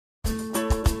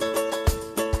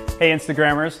Hey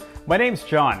Instagrammers, my name's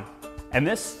John, and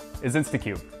this is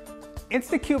InstaCube.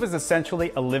 InstaCube is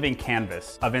essentially a living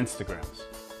canvas of Instagrams.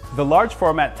 The large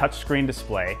format touchscreen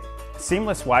display,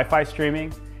 seamless Wi-Fi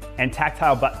streaming, and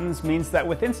tactile buttons means that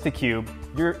with InstaCube,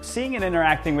 you're seeing and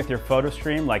interacting with your photo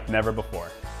stream like never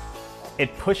before.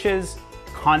 It pushes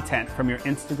content from your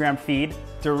Instagram feed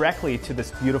directly to this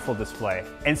beautiful display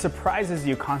and surprises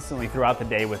you constantly throughout the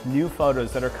day with new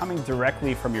photos that are coming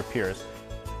directly from your peers,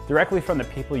 directly from the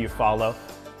people you follow,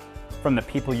 from the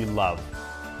people you love.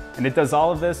 And it does all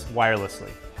of this wirelessly.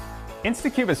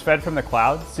 InstaCube is fed from the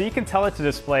cloud, so you can tell it to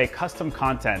display custom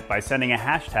content by sending a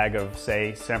hashtag of,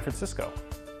 say, San Francisco.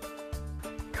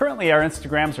 Currently, our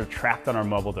Instagrams are trapped on our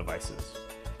mobile devices.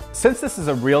 Since this is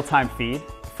a real-time feed,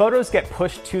 photos get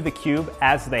pushed to the cube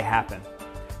as they happen.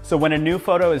 So when a new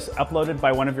photo is uploaded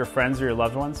by one of your friends or your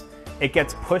loved ones, it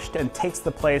gets pushed and takes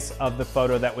the place of the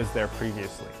photo that was there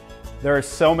previously. There are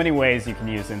so many ways you can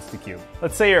use InstaCube.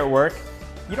 Let's say you're at work.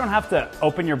 You don't have to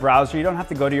open your browser, you don't have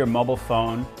to go to your mobile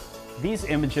phone. These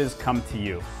images come to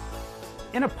you.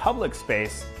 In a public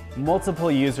space, multiple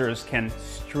users can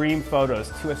stream photos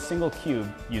to a single cube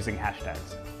using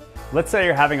hashtags. Let's say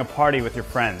you're having a party with your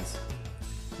friends.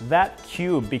 That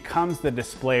cube becomes the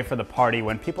display for the party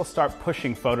when people start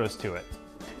pushing photos to it.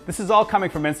 This is all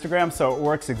coming from Instagram, so it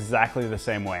works exactly the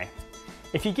same way.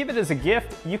 If you give it as a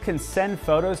gift, you can send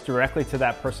photos directly to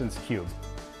that person's cube.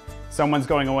 Someone's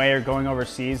going away or going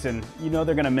overseas and you know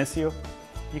they're gonna miss you.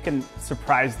 You can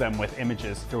surprise them with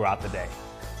images throughout the day.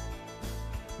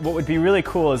 What would be really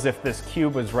cool is if this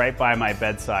cube was right by my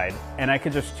bedside and I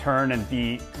could just turn and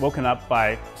be woken up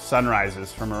by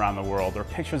sunrises from around the world or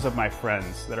pictures of my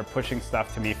friends that are pushing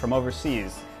stuff to me from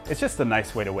overseas. It's just a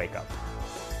nice way to wake up.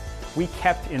 We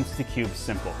kept InstaCube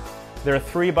simple. There are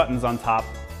 3 buttons on top.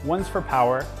 One's for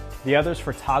power, the other's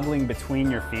for toggling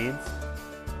between your feeds.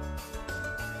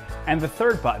 And the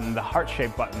third button, the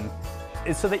heart-shaped button,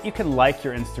 is so that you can like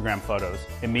your Instagram photos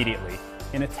immediately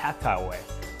in a tactile way.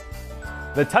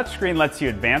 The touchscreen lets you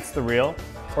advance the reel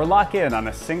or lock in on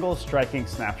a single striking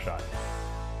snapshot.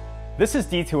 This is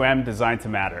D2M designed to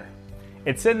matter.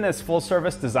 It's in this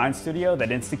full-service design studio that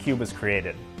InstaCube was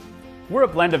created. We're a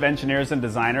blend of engineers and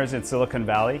designers in Silicon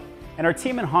Valley, and our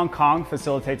team in Hong Kong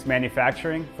facilitates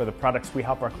manufacturing for the products we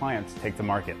help our clients take to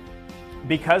market.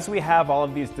 Because we have all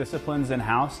of these disciplines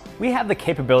in-house, we have the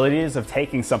capabilities of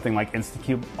taking something like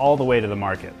InstaCube all the way to the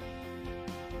market.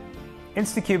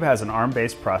 InstaCube has an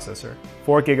ARM-based processor,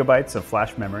 4 GB of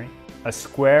flash memory, a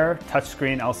square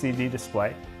touchscreen LCD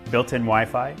display, built-in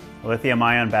Wi-Fi, a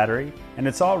lithium-ion battery, and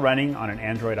it's all running on an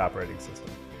Android operating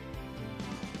system.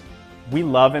 We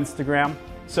love Instagram,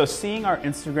 so seeing our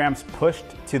Instagrams pushed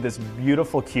to this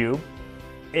beautiful cube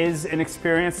is an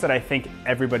experience that I think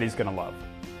everybody's gonna love.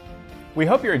 We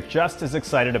hope you're just as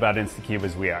excited about InstaCube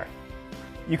as we are.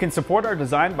 You can support our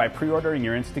design by pre-ordering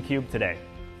your InstaCube today.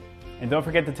 And don't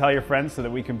forget to tell your friends so that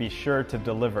we can be sure to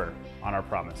deliver on our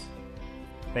promise.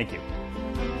 Thank you.